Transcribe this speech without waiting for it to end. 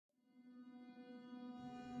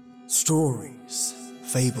Stories,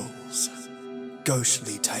 fables,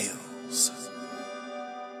 ghostly tales.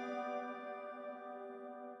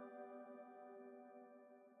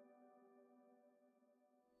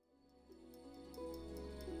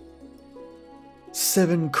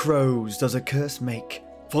 Seven crows does a curse make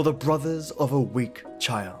for the brothers of a weak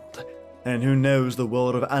child, and who knows the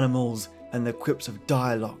world of animals and the quips of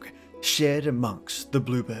dialogue shared amongst the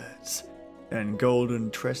bluebirds. And golden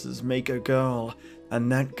tresses make a girl,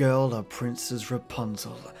 and that girl a Princess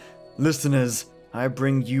Rapunzel. Listeners, I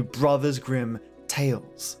bring you Brothers Grimm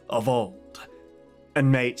tales of old.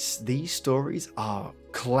 And mates, these stories are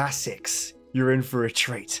classics. You're in for a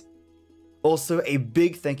treat. Also, a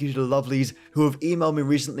big thank you to the lovelies who have emailed me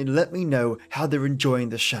recently to let me know how they're enjoying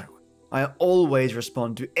the show. I always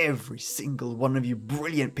respond to every single one of you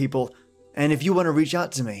brilliant people, and if you want to reach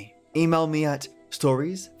out to me, email me at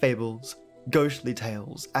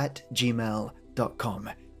storiesfablesghostlytales@gmail.com.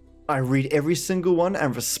 I read every single one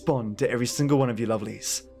and respond to every single one of you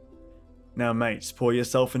lovelies. Now mates, pour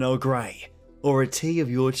yourself an Earl Grey, or a tea of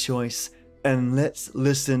your choice, and let's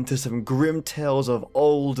listen to some grim tales of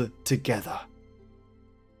old together.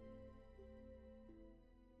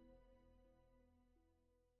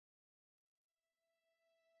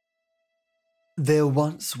 There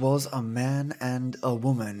once was a man and a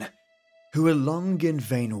woman who had long in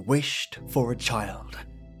vain wished for a child.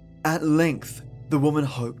 At length, the woman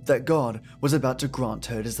hoped that God was about to grant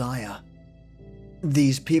her desire.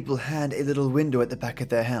 These people had a little window at the back of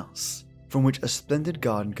their house, from which a splendid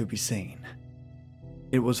garden could be seen.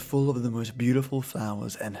 It was full of the most beautiful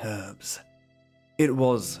flowers and herbs. It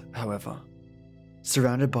was, however,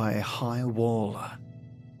 surrounded by a high wall,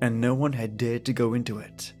 and no one had dared to go into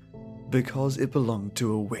it, because it belonged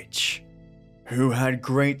to a witch, who had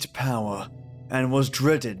great power and was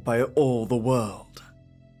dreaded by all the world.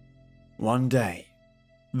 One day,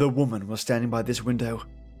 the woman was standing by this window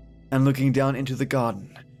and looking down into the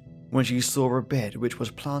garden when she saw a bed which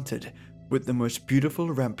was planted with the most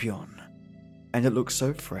beautiful rampion, and it looked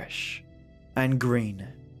so fresh and green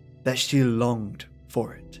that she longed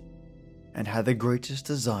for it and had the greatest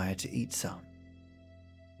desire to eat some.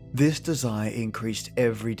 This desire increased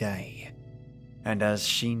every day, and as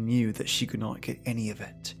she knew that she could not get any of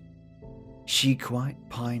it, she quite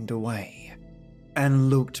pined away and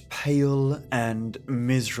looked pale and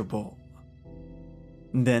miserable.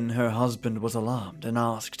 Then her husband was alarmed and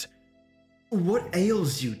asked, "What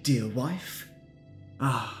ails you, dear wife?"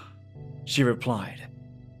 "Ah," she replied,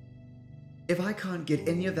 "if I can't get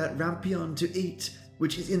any of that rampion to eat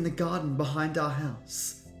which is in the garden behind our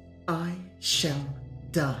house, I shall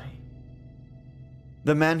die."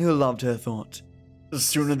 The man who loved her thought,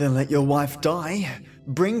 "Sooner than let your wife die,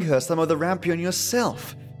 bring her some of the rampion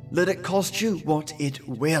yourself. Let it cost you what it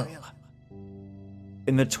will."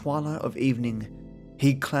 In the twilight of evening,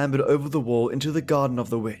 he clambered over the wall into the garden of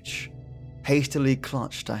the witch, hastily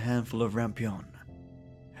clutched a handful of rampion,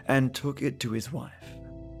 and took it to his wife.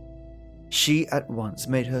 She at once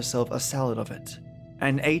made herself a salad of it,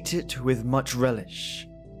 and ate it with much relish.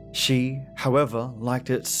 She, however, liked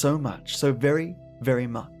it so much, so very, very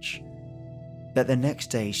much, that the next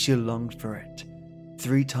day she longed for it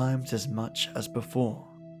 3 times as much as before.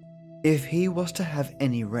 If he was to have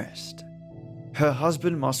any rest, her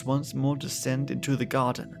husband must once more descend into the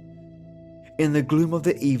garden. In the gloom of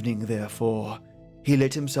the evening, therefore, he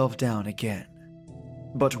let himself down again.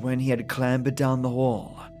 But when he had clambered down the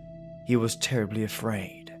wall, he was terribly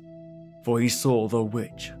afraid, for he saw the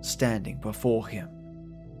witch standing before him.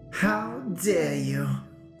 "How dare you,"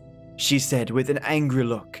 she said with an angry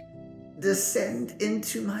look, "descend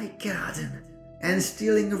into my garden and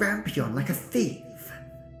stealing rampion like a thief?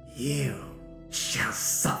 You shall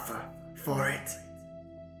suffer for it."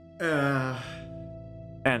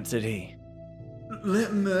 Answered he.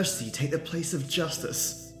 "Let mercy take the place of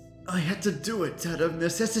justice. I had to do it out of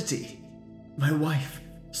necessity. My wife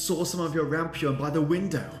saw some of your rampion by the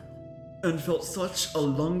window and felt such a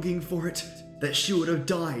longing for it that she would have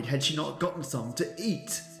died had she not gotten some to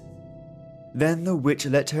eat." Then the witch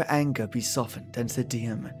let her anger be softened and said to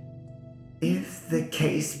him, "If the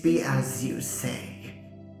case be as you say,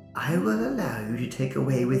 I will allow you to take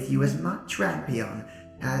away with you as much rampion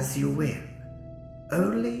as you will.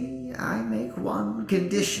 Only I make one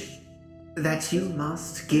condition, that you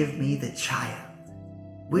must give me the child,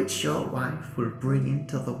 which your wife will bring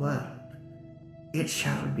into the world. It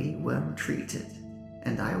shall be well treated,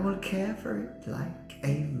 and I will care for it like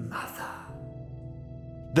a mother."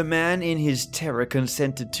 The man in his terror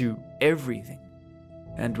consented to everything,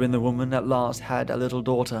 and when the woman at last had a little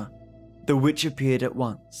daughter, the witch appeared at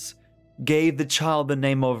once, gave the child the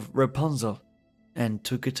name of Rapunzel, and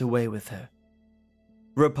took it away with her.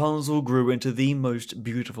 Rapunzel grew into the most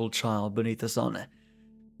beautiful child beneath the sun.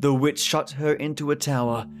 The witch shut her into a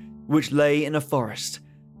tower which lay in a forest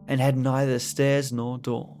and had neither stairs nor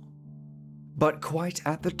door. But quite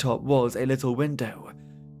at the top was a little window.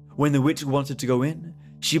 When the witch wanted to go in,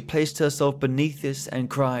 she placed herself beneath this and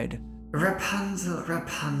cried, "Rapunzel,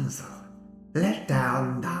 Rapunzel, let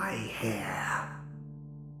down thy hair."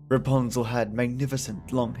 Rapunzel had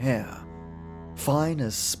magnificent long hair, fine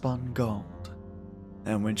as spun gold,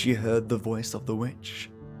 and when she heard the voice of the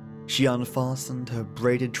witch, she unfastened her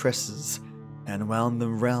braided tresses and wound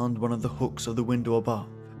them round one of the hooks of the window above.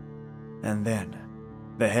 And then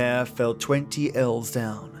the hair fell 20 ells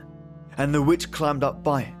down, and the witch climbed up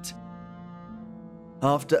by it.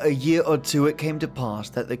 After a year or two, it came to pass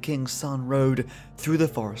that the king's son rode through the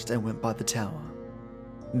forest and went by the tower.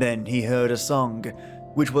 Then he heard a song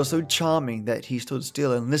which was so charming that he stood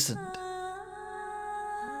still and listened.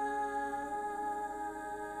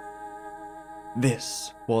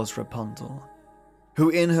 This was Rapunzel, who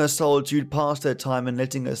in her solitude passed her time in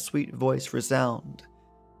letting her sweet voice resound.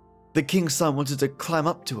 The king's son wanted to climb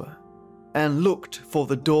up to her and looked for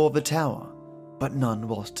the door of the tower, but none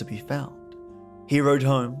was to be found. He rode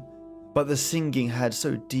home, but the singing had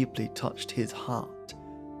so deeply touched his heart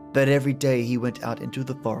that every day he went out into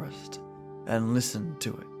the forest and listened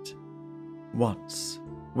to it. Once,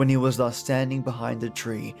 when he was thus standing behind a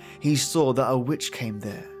tree, he saw that a witch came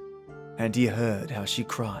there, and he heard how she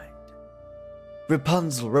cried,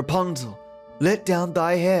 "Rapunzel, Rapunzel, let down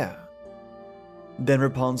thy hair." Then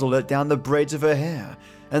Rapunzel let down the braids of her hair,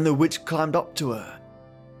 and the witch climbed up to her.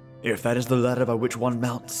 "If that is the ladder by which one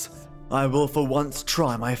mounts, I will for once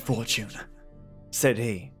try my fortune," said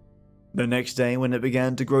he. The next day, when it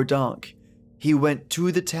began to grow dark, he went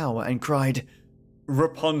to the tower and cried,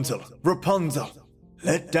 "Rapunzel, Rapunzel,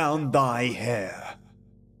 let down thy hair."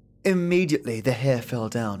 Immediately the hair fell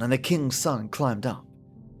down, and the king's son climbed up.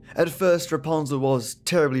 At first Rapunzel was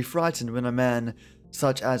terribly frightened when a man,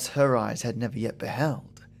 such as her eyes had never yet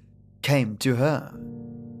beheld, came to her.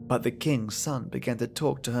 But the king's son began to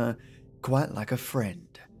talk to her quite like a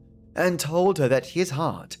friend, and told her that his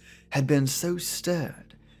heart had been so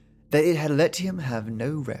stirred that it had let him have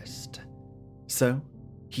no rest. So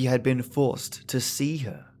he had been forced to see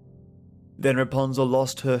her. Then Rapunzel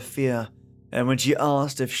lost her fear, and when she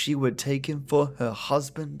asked if she would take him for her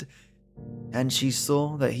husband, and she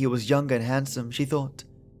saw that he was young and handsome, she thought,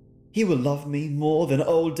 "He will love me more than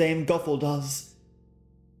old Dame Gothel does."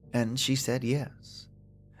 And she said yes,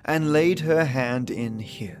 and laid her hand in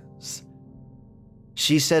his.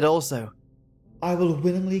 She said also, "I will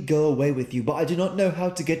willingly go away with you, but I do not know how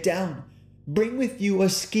to get down. Bring with you a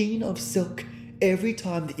skein of silk every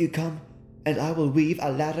time that you come, and I will weave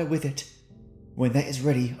a ladder with it. When that is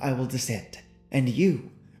ready, I will descend, and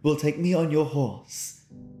you will take me on your horse."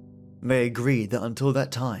 They agreed that until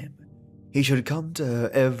that time, he should come to her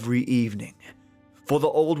every evening, for the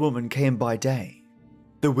old woman came by day.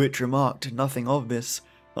 The witch remarked nothing of this,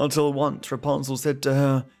 until once Rapunzel said to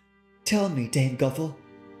her, "Tell me, Dame Gothel,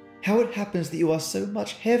 how it happens that you are so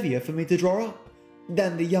much heavier for me to draw up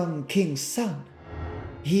than the young king's son.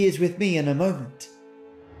 He is with me in a moment."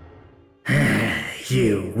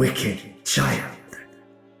 "You wicked child,"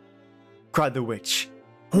 cried the witch.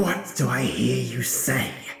 "what do I hear you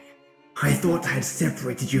say? I thought I had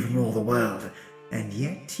separated you from all the world, and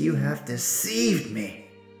yet you have deceived me."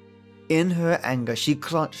 In her anger, she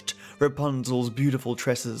clutched Rapunzel's beautiful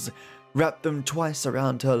tresses, wrapped them twice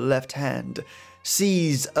around her left hand,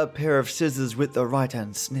 seized a pair of scissors with the right,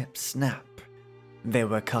 and snip, snap, they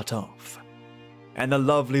were cut off, and the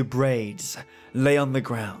lovely braids lay on the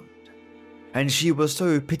ground. And she was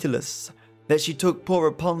so pitiless that she took poor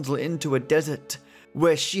Rapunzel into a desert,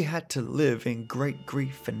 where she had to live in great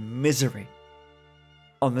grief and misery.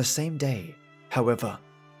 On the same day, however,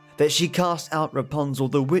 that she cast out Rapunzel,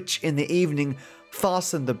 the witch in the evening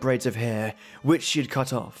fastened the braids of hair which she had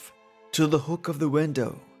cut off to the hook of the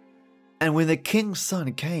window. And when the king's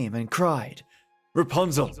son came and cried,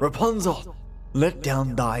 "Rapunzel, Rapunzel, let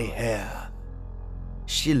down thy hair,"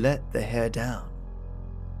 she let the hair down.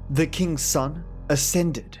 The king's son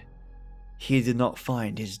ascended. He did not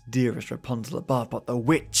find his dearest Rapunzel above, but the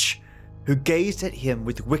witch, who gazed at him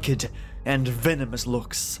with wicked and venomous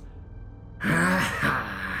looks. "Ha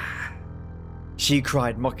ha!" she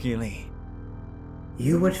cried mockingly.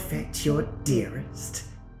 "You would fetch your dearest,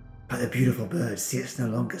 but the beautiful bird sits no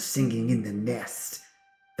longer singing in the nest.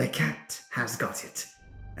 The cat has got it,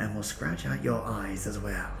 and will scratch out your eyes as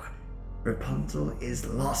well. Rapunzel is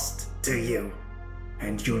lost to you,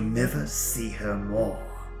 and you'll never see her more."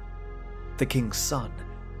 The king's son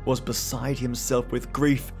was beside himself with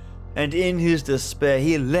grief, and in his despair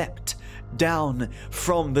he leapt down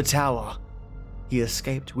from the tower. He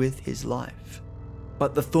escaped with his life,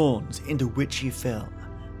 but the thorns into which he fell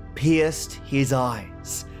pierced his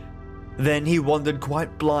eyes. Then he wandered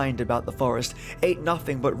quite blind about the forest, ate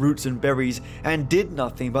nothing but roots and berries, and did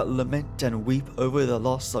nothing but lament and weep over the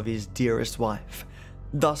loss of his dearest wife.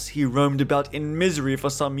 Thus he roamed about in misery for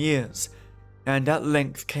some years, and at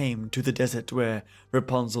length came to the desert where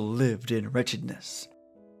Rapunzel lived in wretchedness.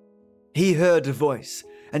 He heard a voice,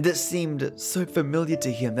 and it seemed so familiar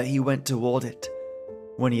to him that he went toward it.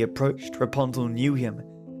 When he approached, Rapunzel knew him,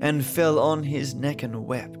 and fell on his neck and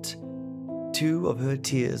wept. 2 of her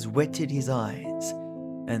tears wetted his eyes,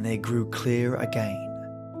 and they grew clear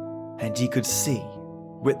again, and he could see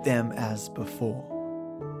with them as before.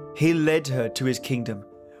 He led her to his kingdom,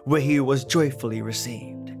 where he was joyfully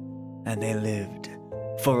received, and they lived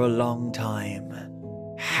for a long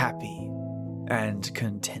time, happy and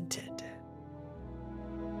contented.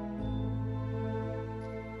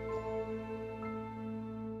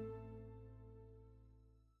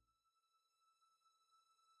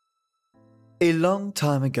 A long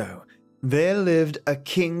time ago, there lived a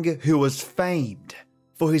king who was famed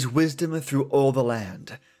for his wisdom through all the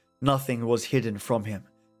land. Nothing was hidden from him,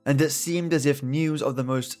 and it seemed as if news of the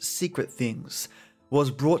most secret things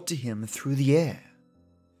was brought to him through the air.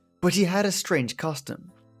 But he had a strange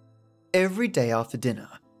custom. Every day after dinner,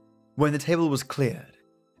 when the table was cleared,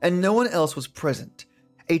 and no one else was present,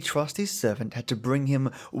 a trusty servant had to bring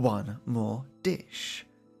him one more dish.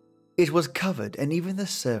 It was covered, and even the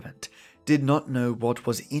servant did not know what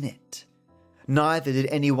was in it. Neither did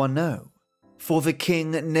anyone know, for the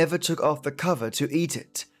king never took off the cover to eat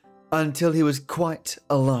it until he was quite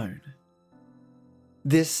alone.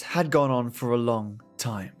 This had gone on for a long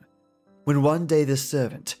time, when one day the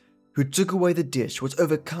servant who took away the dish was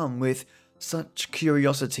overcome with such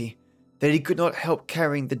curiosity that he could not help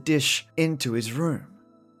carrying the dish into his room.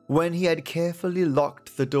 When he had carefully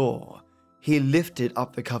locked the door, he lifted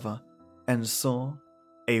up the cover and saw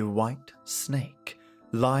a white snake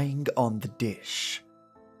lying on the dish.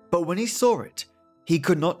 But when he saw it, he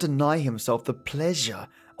could not deny himself the pleasure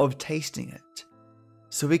of tasting it.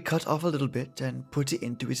 So he cut off a little bit and put it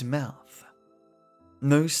into his mouth.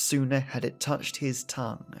 No sooner had it touched his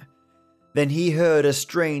tongue than he heard a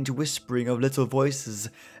strange whispering of little voices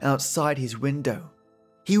outside his window.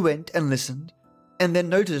 He went and listened, and then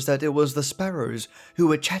noticed that it was the sparrows who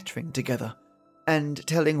were chattering together and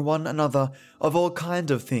telling one another of all kinds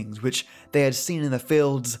of things which they had seen in the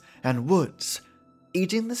fields and woods.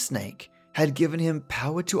 Eating the snake had given him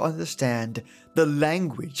power to understand the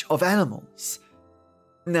language of animals.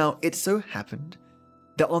 Now, it so happened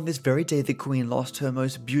that on this very day the queen lost her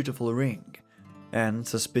most beautiful ring, and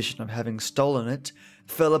suspicion of having stolen it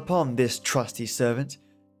fell upon this trusty servant,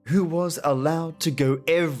 who was allowed to go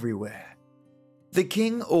everywhere. The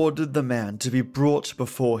king ordered the man to be brought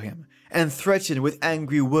before him, and threatened with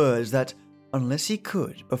angry words that, unless he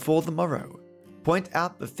could, before the morrow, point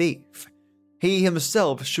out the thief, he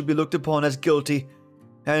himself should be looked upon as guilty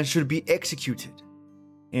and should be executed.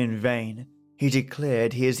 In vain he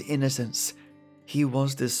declared his innocence. He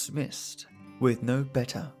was dismissed with no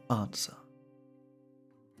better answer.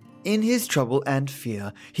 In his trouble and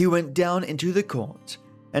fear, he went down into the court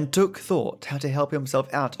and took thought how to help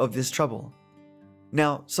himself out of this trouble.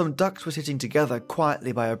 Now, some ducks were sitting together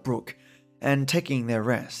quietly by a brook and taking their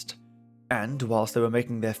rest, and whilst they were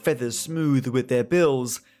making their feathers smooth with their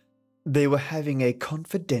bills, they were having a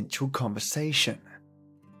confidential conversation.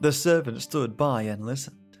 The servant stood by and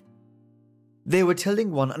listened. They were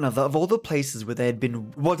telling one another of all the places where they had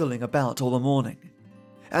been waddling about all the morning,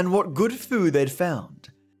 and what good food they'd found,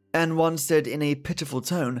 and one said in a pitiful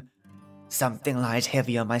tone, "Something lies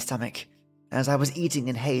heavy on my stomach. As I was eating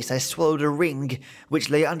in haste, I swallowed a ring which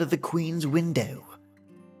lay under the queen's window."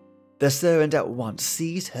 The servant at once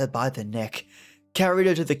seized her by the neck, carried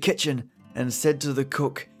her to the kitchen, and said to the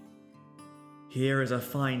cook, "Here is a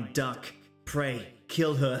fine duck. Pray,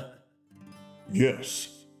 kill her."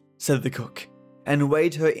 "Yes," said the cook, and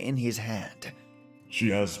weighed her in his hand. "She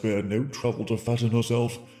has spared no trouble to fatten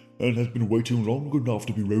herself, and has been waiting long enough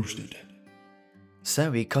to be roasted."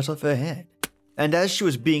 So he cut off her head, and as she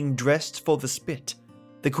was being dressed for the spit,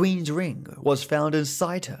 the queen's ring was found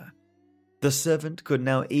inside her. The servant could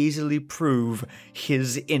now easily prove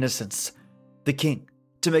his innocence. The king,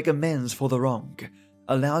 to make amends for the wrong,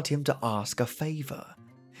 allowed him to ask a favor,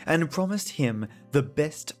 and promised him the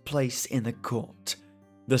best place in the court.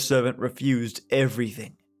 The servant refused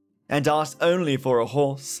everything, and asked only for a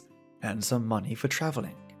horse and some money for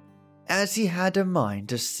traveling, as he had a mind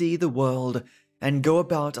to see the world and go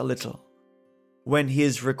about a little. When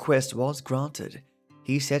his request was granted,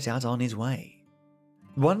 he set out on his way.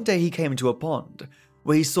 One day he came to a pond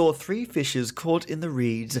where he saw 3 fishes caught in the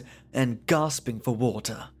reeds and gasping for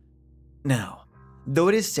water. Now, though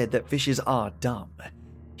it is said that fishes are dumb,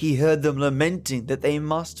 he heard them lamenting that they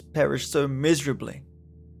must perish so miserably.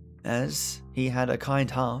 As he had a kind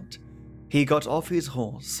heart, he got off his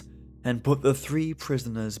horse and put the 3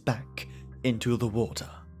 prisoners back into the water.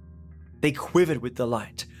 They quivered with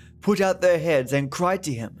delight, put out their heads, and cried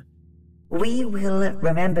to him, "We will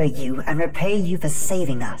remember you and repay you for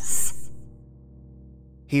saving us."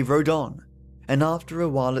 He rode on, and after a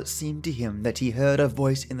while it seemed to him that he heard a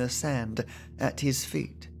voice in the sand at his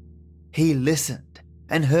feet. He listened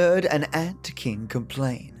and heard an ant king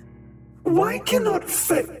complain. "Why cannot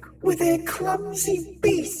folk with their clumsy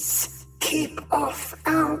beasts keep off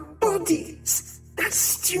our bodies? That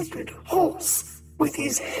stupid horse with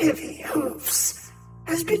his heavy hoofs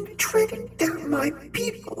has been treading down my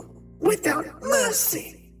people without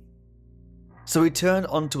mercy." So he turned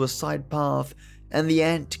onto a side path, and the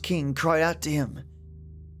ant king cried out to him,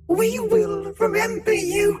 "We will remember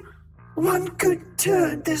you. One good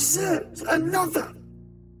turn deserves another."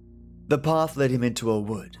 The path led him into a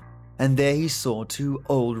wood, and there he saw 2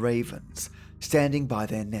 old ravens standing by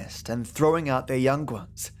their nest and throwing out their young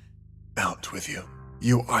ones. Out with you,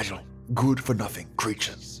 you idle, good-for-nothing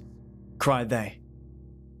creatures, cried they.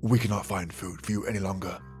 We cannot find food for you any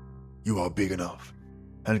longer. You are big enough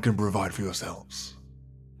and can provide for yourselves.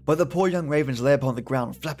 But the poor young ravens lay upon the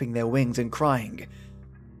ground, flapping their wings and crying,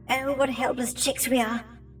 "Oh, what helpless chicks we are!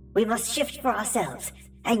 We must shift for ourselves,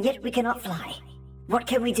 and yet we cannot fly. What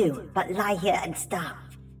can we do but lie here and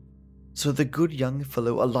starve?" So the good young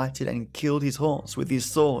fellow alighted and killed his horse with his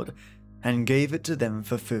sword and gave it to them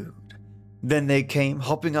for food. Then they came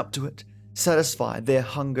hopping up to it, satisfied their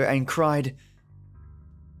hunger, and cried,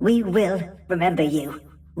 "We will remember you.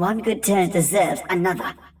 One good turn deserves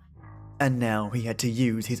another." And now he had to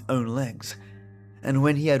use his own legs. And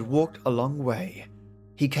when he had walked a long way,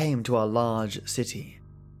 he came to a large city.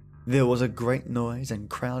 There was a great noise and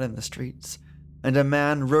crowd in the streets, and a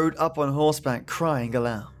man rode up on horseback crying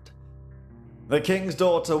aloud, "The king's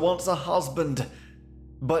daughter wants a husband,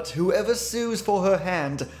 but whoever sues for her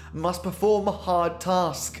hand must perform a hard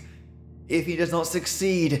task. If he does not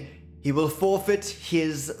succeed, he will forfeit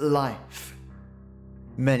his life."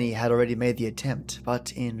 Many had already made the attempt,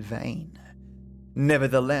 but in vain.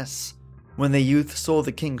 Nevertheless, when the youth saw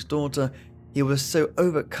the king's daughter, he was so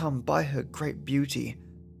overcome by her great beauty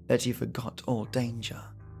that he forgot all danger,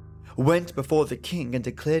 went before the king and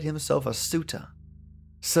declared himself a suitor.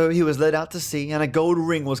 So he was led out to sea, and a gold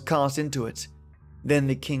ring was cast into it. Then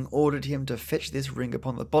the king ordered him to fetch this ring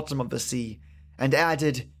upon the bottom of the sea, and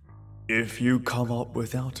added, "If you come up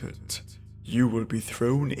without it, you will be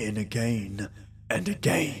thrown in again and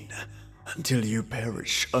again until you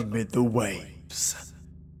perish amid the waves."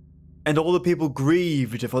 And all the people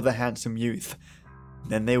grieved for the handsome youth.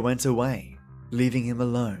 Then they went away, leaving him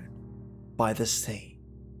alone by the sea.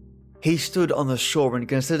 He stood on the shore and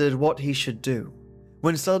considered what he should do,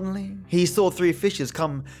 when suddenly he saw 3 fishes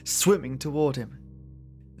come swimming toward him.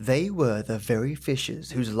 They were the very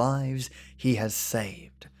fishes whose lives he had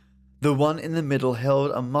saved. The one in the middle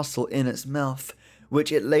held a mussel in its mouth,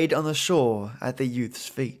 which it laid on the shore at the youth's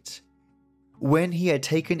feet. When he had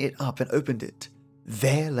taken it up and opened it,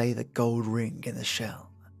 there lay the gold ring in the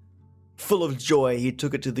shell. Full of joy, he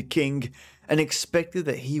took it to the king and expected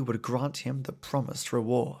that he would grant him the promised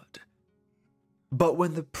reward. But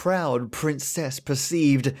when the proud princess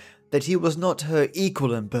perceived that he was not her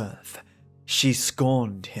equal in birth, she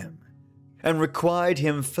scorned him and required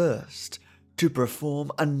him first to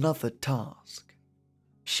perform another task.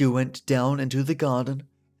 She went down into the garden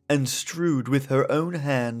and strewed with her own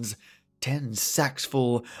hands 10 sacks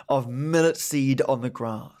full of millet seed on the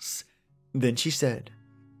grass. Then she said,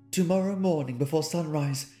 "Tomorrow morning before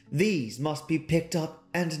sunrise, these must be picked up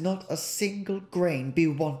and not a single grain be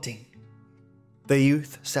wanting." The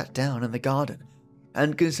youth sat down in the garden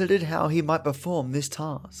and considered how he might perform this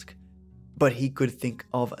task, but he could think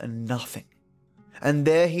of nothing. And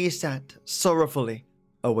there he sat sorrowfully,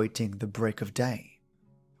 awaiting the break of day,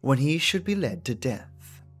 when he should be led to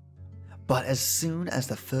death. But as soon as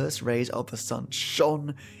the first rays of the sun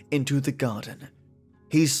shone into the garden,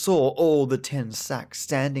 he saw all the 10 sacks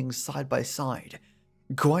standing side by side,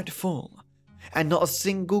 quite full, and not a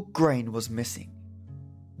single grain was missing.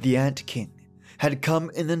 The Ant King had come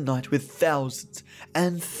in the night with thousands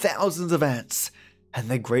and thousands of ants, and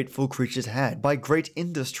the grateful creatures had, by great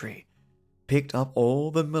industry, picked up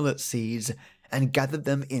all the millet seeds and gathered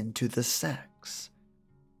them into the sacks.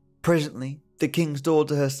 Presently, the king's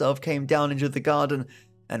daughter herself came down into the garden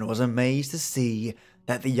and was amazed to see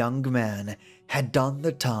that the young man had done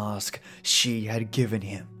the task she had given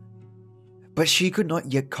him. But she could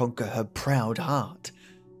not yet conquer her proud heart,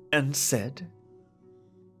 and said,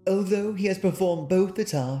 "Although he has performed both the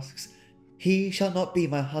tasks, he shall not be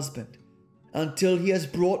my husband until he has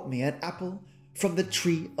brought me an apple from the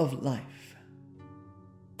tree of life."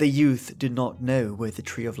 The youth did not know where the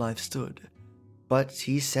tree of life stood, but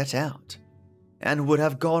he set out, and would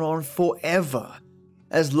have gone on forever,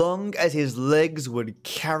 as long as his legs would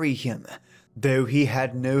carry him, though he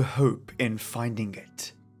had no hope in finding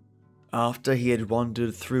it. After he had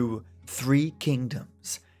wandered through 3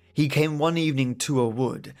 kingdoms, he came one evening to a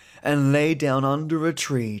wood and lay down under a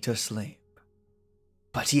tree to sleep.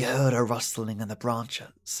 But he heard a rustling in the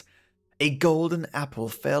branches. A golden apple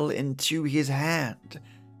fell into his hand.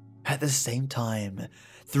 At the same time,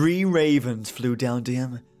 3 ravens flew down to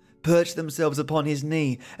him, perched themselves upon his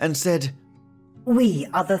knee, and said, We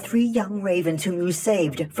are the 3 young ravens whom you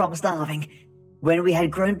saved from starving. When we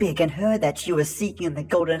had grown big and heard that you were seeking the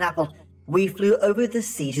golden apple, we flew over the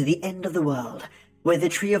sea to the end of the world, where the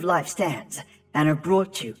tree of life stands, and have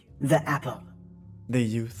brought you the apple. The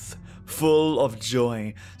youth, full of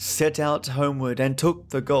joy, set out homeward and took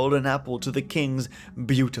the golden apple to the king's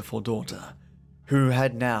beautiful daughter, who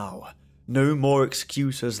had now no more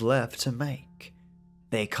excuses left to make.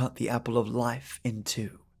 They cut the apple of life in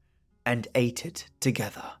 2 and ate it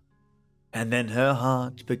together, and then her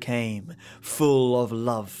heart became full of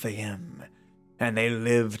love for him, and they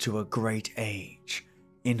lived to a great age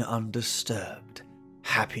in undisturbed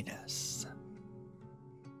happiness.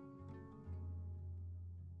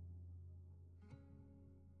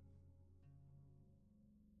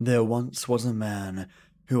 There once was a man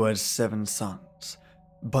who had 7 sons,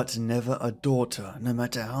 but never a daughter, no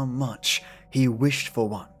matter how much he wished for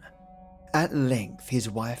one. At length his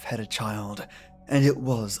wife had a child, and it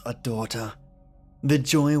was a daughter. The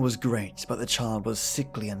joy was great, but the child was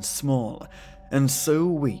sickly and small, and so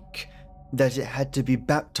weak that it had to be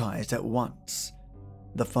baptized at once.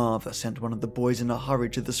 The father sent one of the boys in a hurry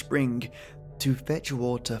to the spring to fetch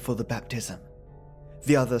water for the baptism.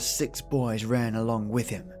 The other 6 boys ran along with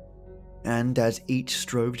him, and as each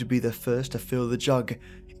strove to be the first to fill the jug,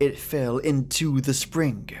 it fell into the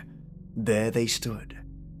spring. There they stood,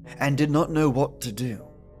 and did not know what to do.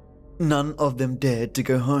 None of them dared to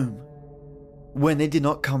go home. When they did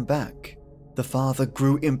not come back, the father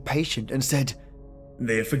grew impatient and said,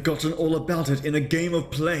 They have forgotten all about it in a game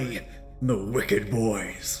of play, the wicked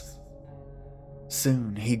boys.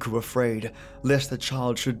 Soon he grew afraid lest the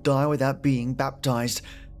child should die without being baptized,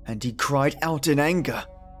 and he cried out in anger,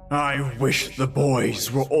 I wish the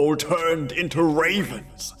boys were all turned into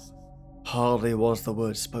ravens. Hardly was the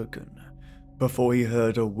word spoken before he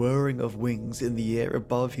heard a whirring of wings in the air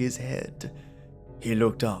above his head. He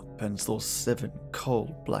looked up and saw 7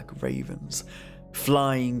 cold black ravens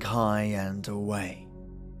flying high and away.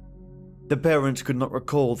 The parents could not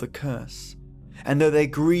recall the curse, and though they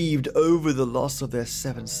grieved over the loss of their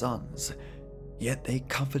 7 sons, yet they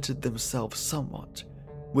comforted themselves somewhat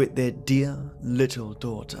with their dear little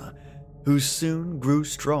daughter, who soon grew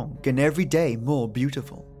strong and every day more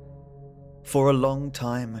beautiful. For a long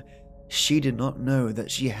time, she did not know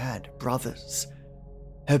that she had brothers.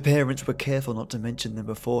 Her parents were careful not to mention them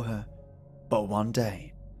before her, but one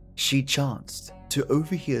day, she chanced to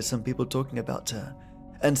overhear some people talking about her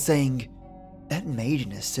and saying, That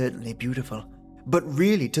maiden is certainly beautiful, but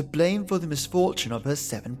really to blame for the misfortune of her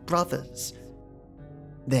 7 brothers.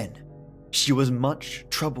 Then she was much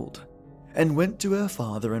troubled and went to her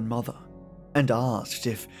father and mother and asked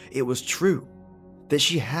if it was true that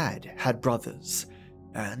she had brothers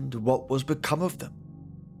and what was become of them.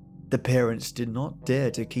 The parents did not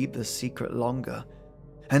dare to keep the secret longer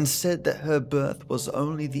and said that her birth was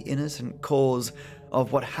only the innocent cause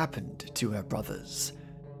of what happened to her brothers.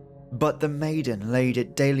 But the maiden laid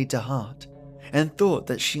it daily to heart and thought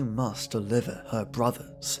that she must deliver her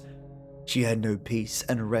brothers. She had no peace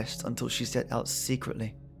and rest until she set out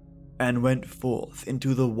secretly and went forth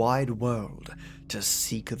into the wide world to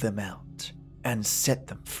seek them out and set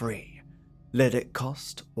them free, let it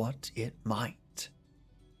cost what it might.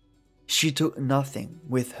 She took nothing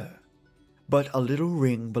with her but a little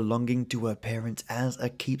ring belonging to her parents as a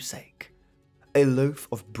keepsake, a loaf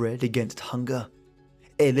of bread against hunger,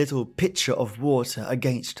 a little pitcher of water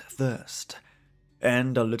against thirst,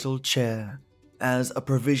 and a little chair as a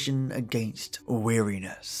provision against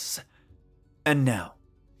weariness. And now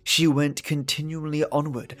she went continually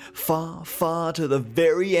onward, far, far to the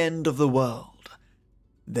very end of the world.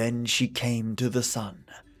 Then she came to the sun,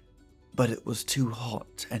 but it was too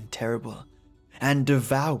hot and terrible, and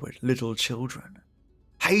devoured little children.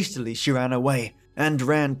 Hastily she ran away and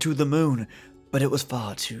ran to the moon, but it was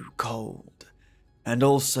far too cold, and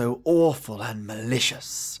also awful and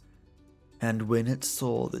malicious. And when it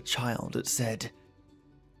saw the child, it said,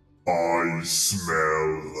 I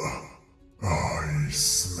smell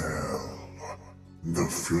the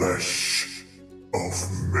flesh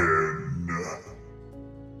of men.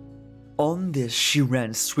 On this she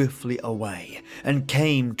ran swiftly away and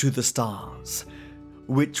came to the stars,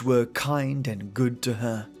 which were kind and good to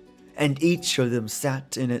her, and each of them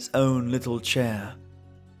sat in its own little chair.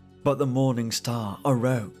 But the morning star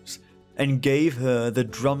arose and gave her the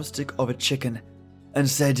drumstick of a chicken and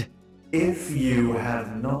said, If you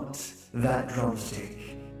have not that drumstick,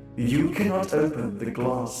 you cannot open the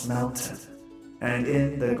glass mountain, and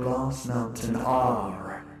in the glass mountain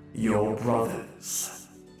are your brothers.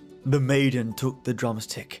 The maiden took the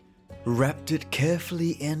drumstick, wrapped it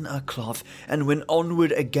carefully in a cloth, and went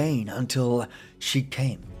onward again until she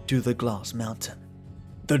came to the glass mountain.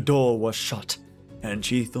 The door was shut, and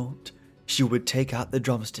she thought she would take out the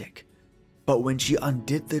drumstick. But when she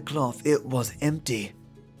undid the cloth, it was empty,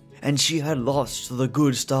 and she had lost the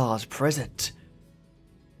good star's present.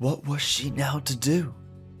 What was she now to do?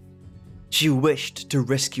 She wished to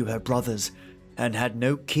rescue her brothers, and had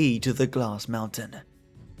no key to the glass mountain.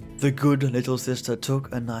 The good little sister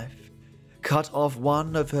took a knife, cut off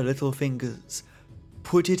one of her little fingers,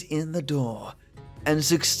 put it in the door, and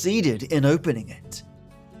succeeded in opening it.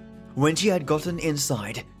 When she had gotten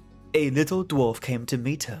inside, a little dwarf came to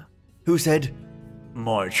meet her, who said,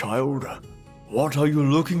 My child, what are you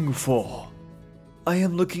looking for? I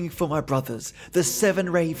am looking for my brothers, the 7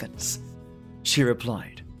 ravens, she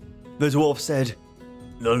replied. The dwarf said,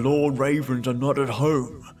 The Lord Ravens are not at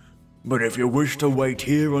home, but if you wish to wait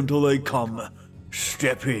here until they come,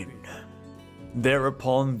 step in.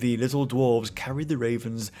 Thereupon the little dwarves carried the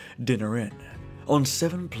ravens' dinner in, on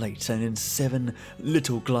 7 plates and in 7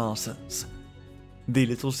 little glasses. The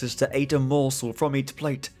little sister ate a morsel from each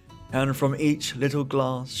plate, and from each little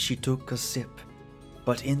glass she took a sip.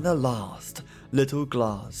 But in the last little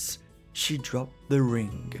glass she dropped the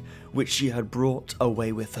ring which she had brought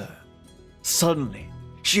away with her. Suddenly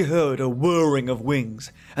she heard a whirring of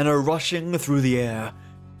wings and a rushing through the air,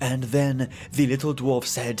 and then the little dwarf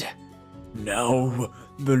said, Now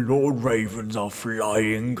the Lord Ravens are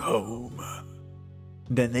flying home.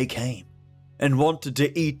 Then they came, and wanted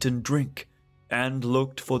to eat and drink, and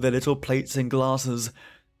looked for their little plates and glasses.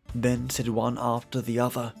 Then said one after the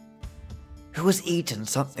other, Who has eaten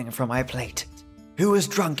something from my plate? Who has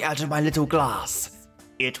drunk out of my little glass?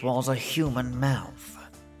 It was a human mouth.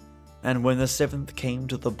 And when the 7th came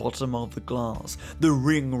to the bottom of the glass, the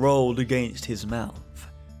ring rolled against his mouth.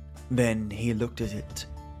 Then he looked at it,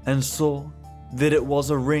 and saw that it was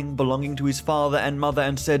a ring belonging to his father and mother,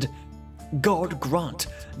 and said, God grant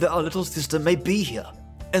that our little sister may be here,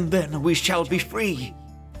 and then we shall be free.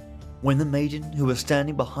 When the maiden, who was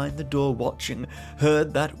standing behind the door watching,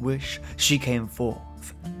 heard that wish, she came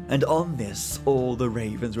forth, and on this all the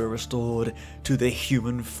ravens were restored to their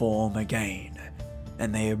human form again,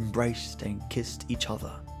 and they embraced and kissed each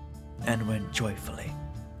other, and went joyfully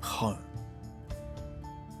home.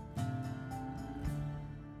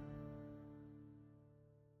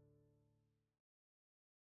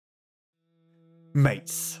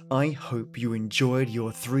 Mates, I hope you enjoyed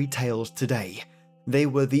your 3 tales today. They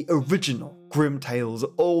were the original Grimm tales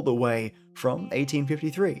all the way from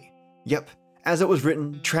 1853. Yep, as it was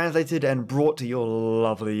written, translated and brought to your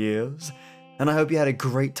lovely ears. And I hope you had a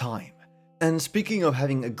great time. And speaking of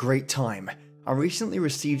having a great time, I recently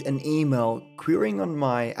received an email querying on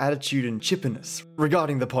my attitude and chippiness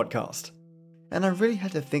regarding the podcast. And I really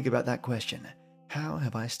had to think about that question. How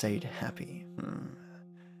have I stayed happy?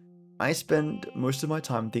 I spend most of my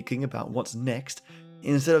time thinking about what's next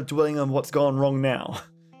instead of dwelling on what's gone wrong now.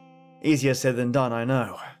 Easier said than done, I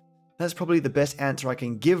know. That's probably the best answer I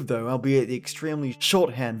can give though, albeit the extremely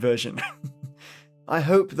shorthand version. I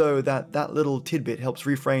hope though that that little tidbit helps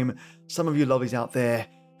reframe some of you lovelies out there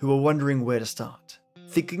who are wondering where to start.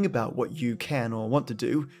 Thinking about what you can or want to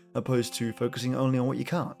do, opposed to focusing only on what you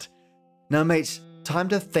can't. Now mates, time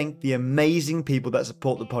to thank the amazing people that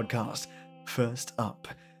support the podcast. First up,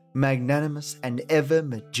 magnanimous and ever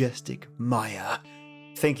majestic Maya.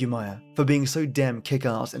 Thank you, Maya, for being so damn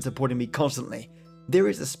kick-ass and supporting me constantly. There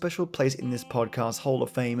is a special place in this podcast Hall of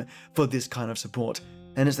Fame for this kind of support,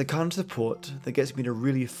 and it's the kind of support that gets me to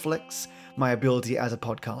really flex my ability as a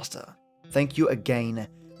podcaster. Thank you again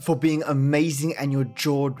for being amazing, and your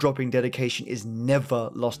jaw-dropping dedication is never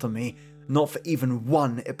lost on me, not for even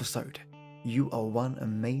 1 episode. You are one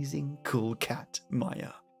amazing cool cat,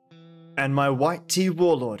 Maya. and my white tea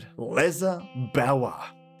warlord, Leza Bauer.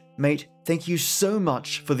 Mate, thank you so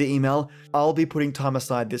much for the email. I'll be putting time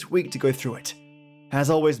aside this week to go through it.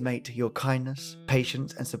 As always, mate, your kindness,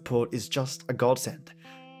 patience, and support is just a godsend.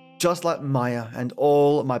 Just like Maya and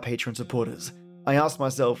all my Patreon supporters, I ask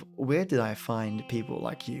myself, where did I find people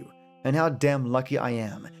like you? And how damn lucky I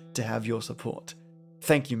am to have your support.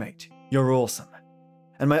 Thank you, mate. You're awesome.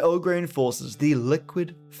 And my Ogre enforces the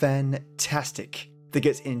liquid fantastic that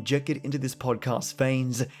gets injected into this podcast's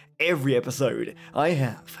veins every episode. I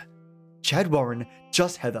have Chad Warren,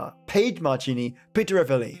 Just Heather, Paige Marcini, Peter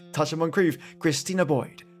Ravelli, Tasha Moncrief, Christina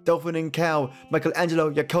Boyd, Dolphin and Cow, Michelangelo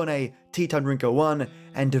Yacone, Teton Rinko 1,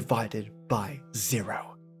 and Divided by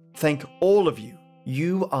Zero. Thank all of you.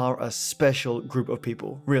 You are a special group of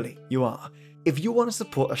people. Really, you are. If you want to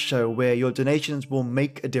support a show where your donations will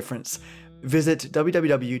make a difference, visit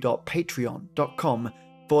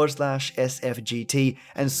www.patreon.com/SFGT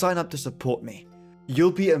and sign up to support me.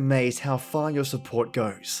 You'll be amazed how far your support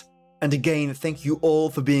goes. And again, thank you all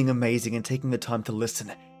for being amazing and taking the time to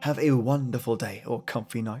listen. Have a wonderful day or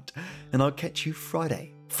comfy night, and I'll catch you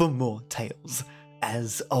Friday for more tales.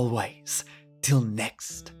 As always, till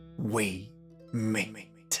next we meet.